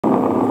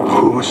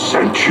Who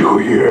sent you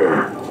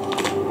here?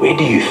 Where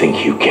do you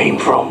think you came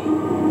from?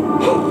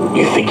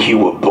 You think you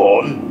were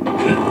born?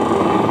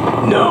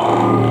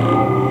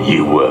 No,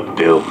 you were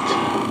built,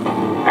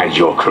 and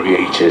your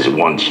creators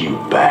want you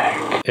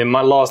back. In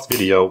my last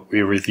video,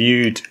 we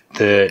reviewed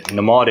the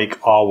Nomadic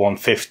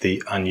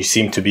R150 and you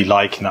seem to be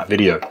liking that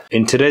video.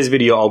 In today's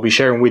video, I'll be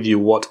sharing with you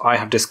what I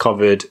have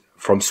discovered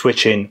from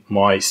switching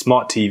my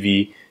smart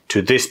TV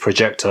to this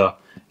projector,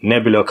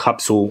 Nebula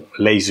Capsule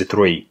Laser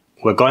 3.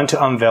 We're going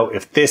to unveil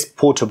if this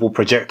portable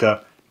projector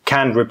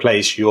can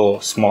replace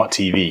your smart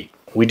TV.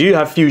 We do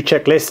have a few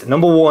checklists.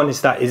 Number one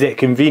is it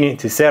convenient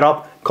to set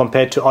up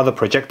compared to other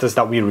projectors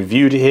that we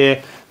reviewed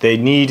here? They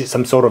need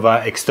some sort of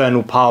an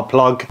external power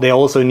plug. They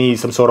also need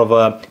some sort of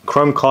a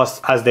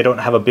Chromecast as they don't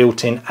have a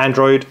built-in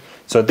Android.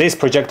 So this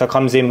projector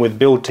comes in with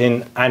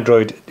built-in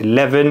Android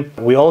 11.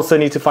 We also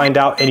need to find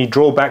out any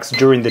drawbacks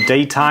during the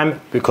daytime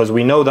because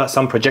we know that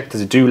some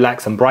projectors do lack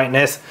some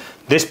brightness.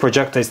 This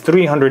projector is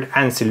 300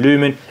 ANSI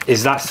lumen.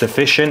 Is that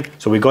sufficient?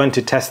 So we're going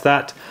to test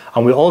that.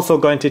 And we're also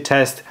going to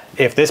test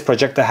if this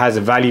projector has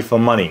a value for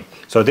money.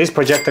 So this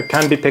projector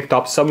can be picked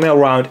up somewhere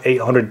around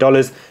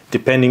 $800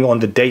 depending on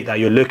the date that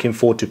you're looking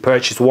for to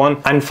purchase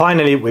one. And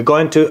finally, we're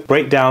going to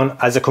break down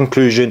as a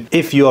conclusion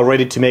if you are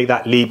ready to make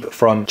that leap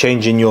from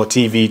changing your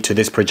TV to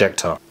this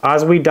projector.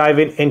 As we dive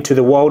into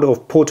the world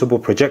of portable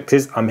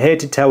projectors, I'm here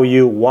to tell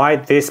you why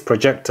this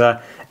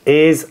projector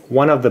is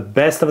one of the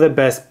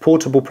best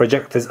portable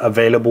projectors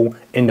available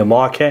in the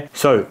market.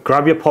 So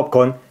grab your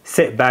popcorn,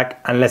 sit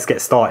back and let's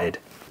get started.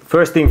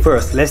 First thing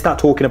first, let's start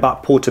talking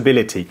about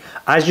portability.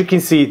 As you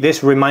can see,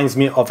 this reminds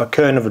me of a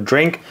can of a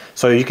drink.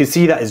 So you can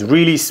see that it's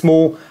really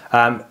small.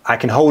 I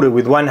can hold it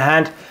with one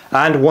hand,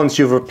 and once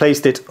you've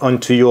replaced it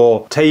onto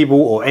your table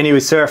or any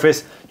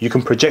surface, you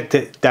can project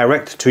it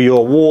direct to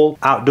your wall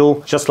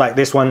outdoor, just like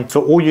this one.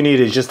 So all you need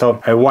is just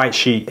a white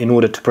sheet in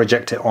order to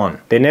project it on.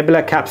 The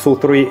Nebula Capsule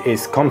 3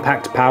 is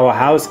compact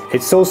powerhouse.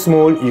 It's so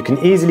small you can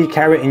easily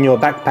carry it in your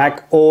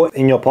backpack or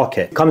in your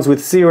pocket. It comes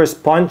with serious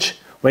punch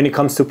when it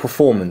comes to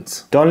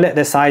performance. Don't let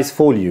the size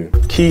fool you.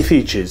 Key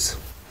features.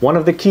 One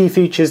of the key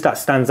features that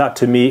stands out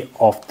to me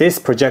of this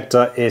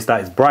projector is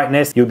that its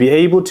brightness. You'll be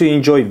able to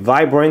enjoy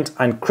vibrant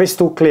and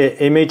crystal clear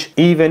image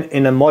even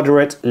in a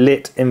moderate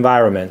lit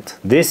environment.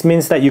 This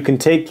means that you can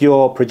take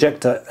your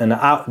projector and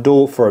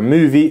outdoor for a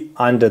movie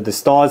under the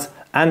stars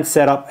and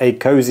set up a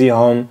cozy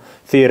home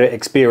theater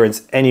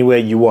experience anywhere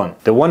you want.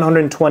 The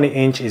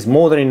 120-inch is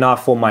more than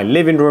enough for my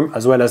living room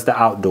as well as the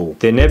outdoor.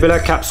 The Nebula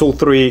Capsule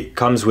 3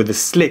 comes with a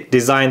slick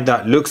design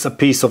that looks a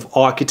piece of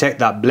architect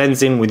that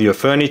blends in with your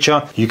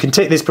furniture. You can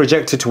take this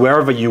projector to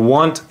wherever you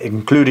want,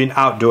 including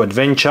outdoor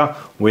adventure,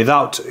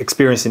 without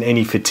experiencing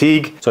any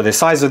fatigue. So the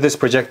size of this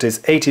projector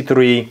is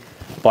 83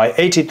 by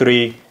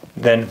 83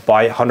 then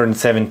by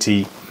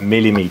 170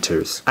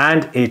 millimeters,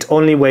 and it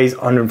only weighs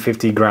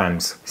 150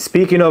 grams.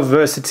 Speaking of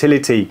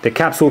versatility, the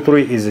Capsule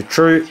 3 is a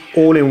true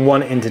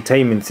all-in-one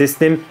entertainment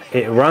system.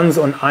 It runs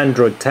on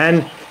Android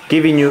 10,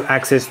 giving you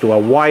access to a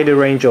wider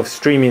range of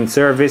streaming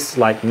services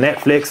like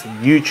Netflix,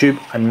 YouTube,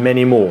 and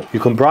many more. You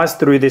can browse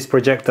through this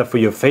projector for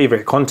your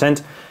favorite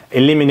content,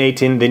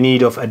 eliminating the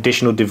need of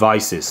additional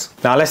devices.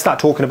 Now let's start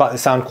talking about the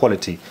sound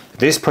quality.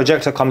 This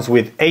projector comes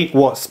with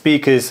 8-watt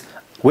speakers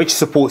which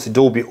supports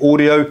Dolby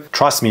Audio.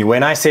 Trust me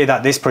when I say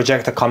that this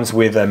projector comes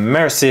with an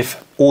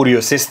immersive audio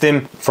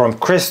system. From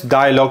crisp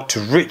dialogue to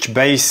rich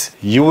bass,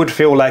 you would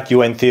feel like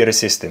you're in theater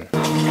system.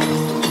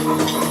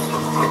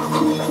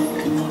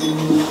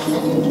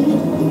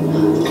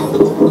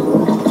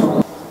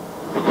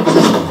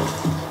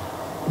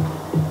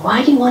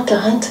 Why do you want to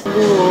hunt?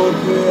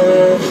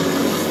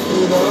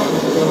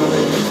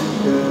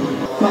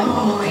 My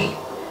boy,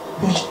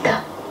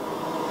 Nika.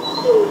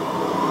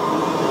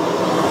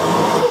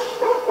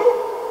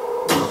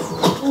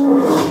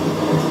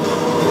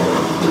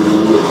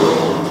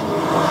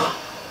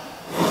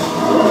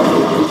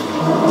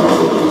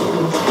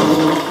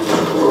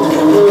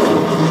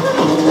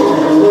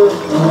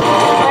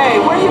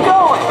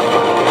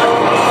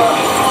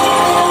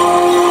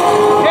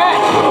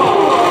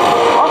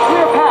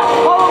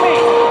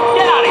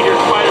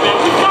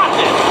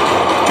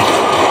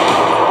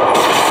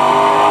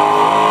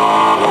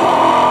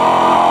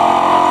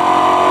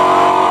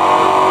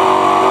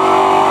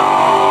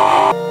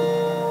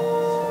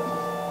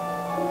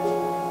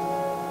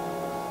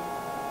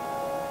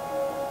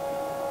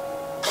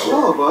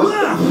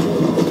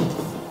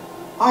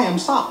 I am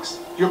Socks,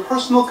 your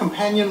personal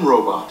companion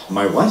robot.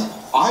 My what?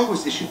 I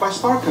was issued by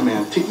Star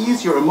Command to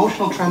ease your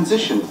emotional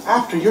transition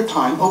after your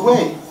time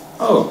away.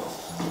 Oh,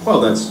 well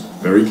that's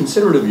very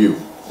considerate of you,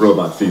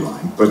 robot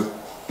feline, but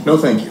no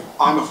thank you.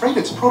 I'm afraid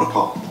it's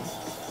protocol.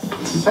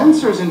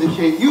 Sensors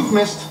indicate you've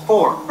missed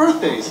 4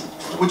 birthdays.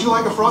 Would you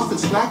like a frosted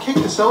snack cake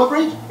to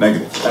celebrate?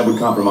 Negative. That would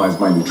compromise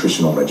my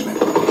nutritional regimen.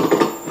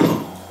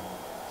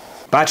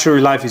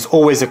 Battery life is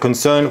always a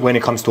concern when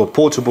it comes to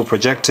portable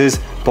projectors,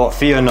 but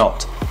fear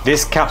not.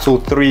 This Capsule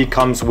 3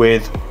 comes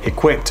with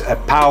equipped a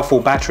powerful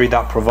battery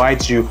that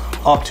provides you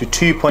up to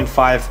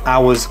 2.5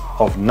 hours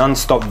of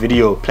non-stop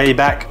video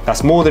playback.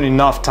 That's more than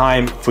enough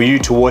time for you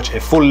to watch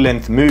a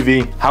full-length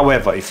movie.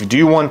 However, if you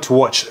do want to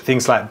watch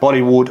things like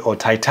Bollywood or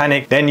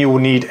Titanic, then you will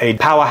need a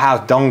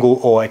powerhouse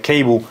dongle or a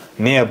cable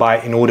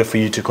nearby in order for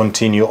you to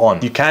continue on.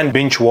 You can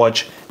binge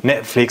watch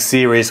Netflix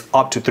series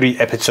up to 3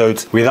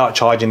 episodes without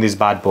charging this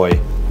bad boy.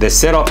 The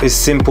setup is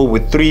simple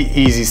with 3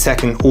 easy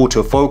second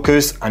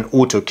autofocus and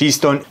auto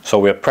keystone. So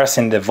we're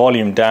pressing the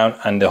volume down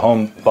and the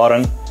home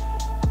button.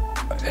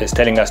 It's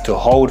telling us to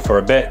hold for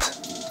a bit.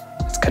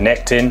 It's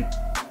connecting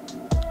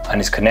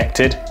and it's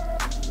connected.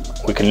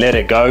 We can let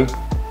it go.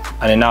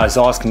 And then now it's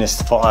asking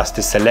us for us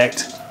to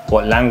select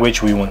what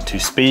language we want to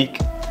speak.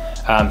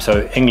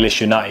 So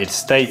English United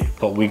States,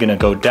 but we're gonna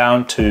go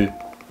down to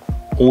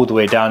all the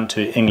way down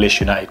to English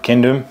United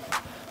Kingdom,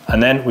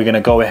 and then we're going to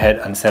go ahead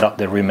and set up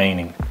the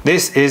remaining.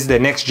 This is the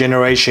next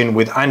generation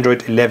with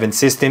Android 11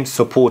 system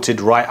supported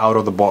right out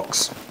of the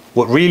box.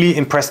 What really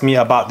impressed me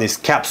about this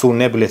Capsule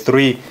Nebula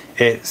 3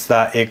 is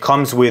that it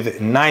comes with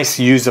nice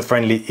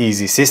user-friendly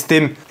easy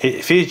system.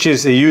 It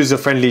features a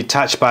user-friendly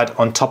touchpad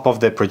on top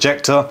of the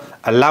projector,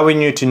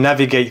 allowing you to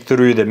navigate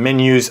through the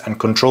menus and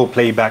control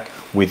playback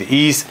with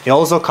ease. It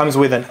also comes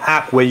with an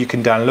app where you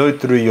can download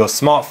through your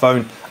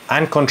smartphone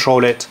and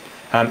control it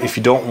if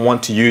you don't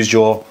want to use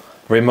your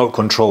remote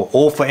control,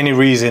 or for any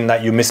reason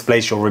that you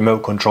misplace your remote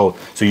control.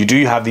 So you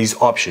do have these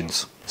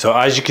options. So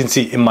as you can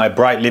see in my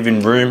bright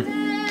living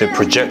room, the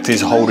projector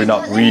is holding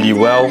up really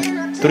well.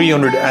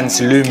 300 amps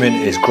lumen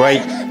is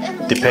great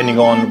depending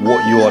on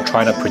what you are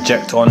trying to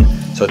project on.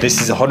 So this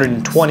is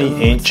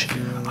 120 inch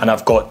and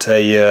I've got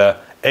a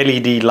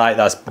LED light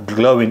that's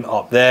glowing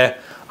up there,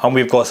 and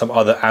we've got some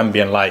other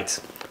ambient lights.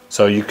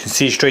 So you can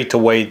see straight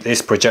away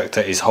this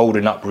projector is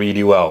holding up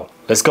really well.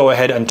 Let's go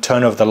ahead and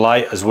turn off the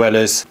light as well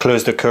as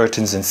close the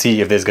curtains and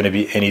see if there's going to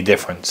be any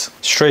difference.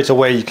 Straight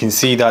away you can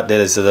see that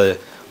there's a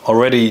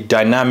already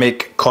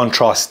dynamic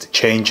contrast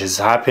change has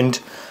happened,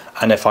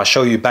 and if I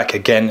show you back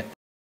again,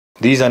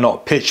 these are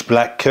not pitch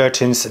black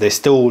curtains, they're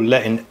still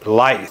letting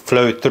light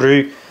flow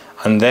through,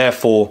 and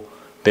therefore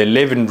the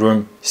living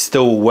room is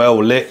still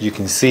well lit. You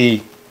can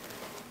see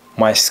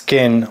my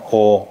skin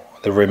or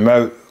the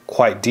remote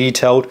quite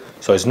detailed,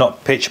 so it's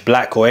not pitch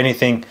black or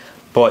anything,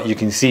 but you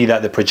can see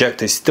that the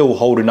projector is still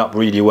holding up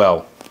really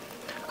well.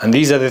 And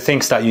these are the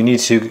things that you need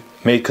to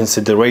make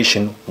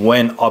consideration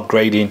when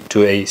upgrading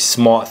to a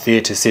smart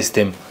theater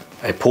system,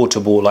 a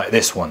portable like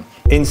this one.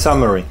 In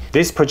summary,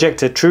 this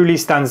projector truly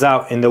stands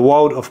out in the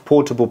world of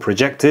portable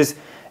projectors.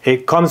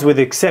 It comes with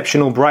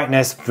exceptional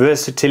brightness,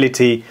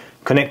 versatility,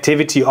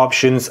 connectivity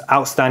options,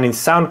 outstanding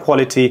sound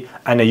quality,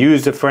 and a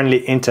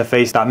user-friendly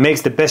interface that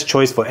makes the best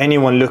choice for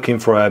anyone looking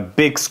for a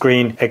big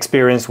screen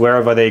experience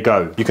wherever they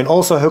go. You can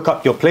also hook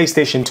up your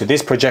PlayStation to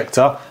this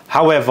projector.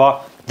 However,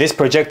 this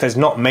projector is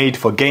not made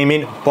for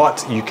gaming,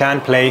 but you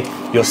can play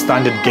your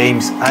standard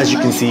games as you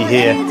can see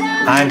here,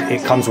 and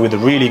it comes with a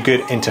really good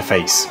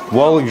interface.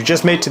 Well, you've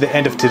just made to the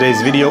end of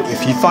today's video.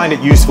 If you find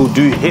it useful,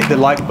 do hit the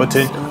like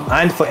button,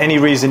 and for any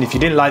reason, if you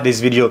didn't like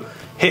this video,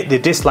 hit the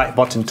dislike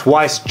button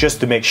twice just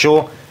to make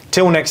sure.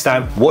 Till next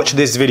time, watch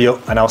this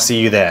video and I'll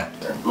see you there.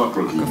 Look,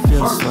 rookie. I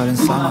feel sweat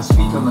inside.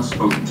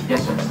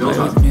 Yes, sir. Stay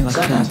with me like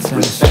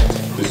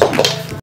that.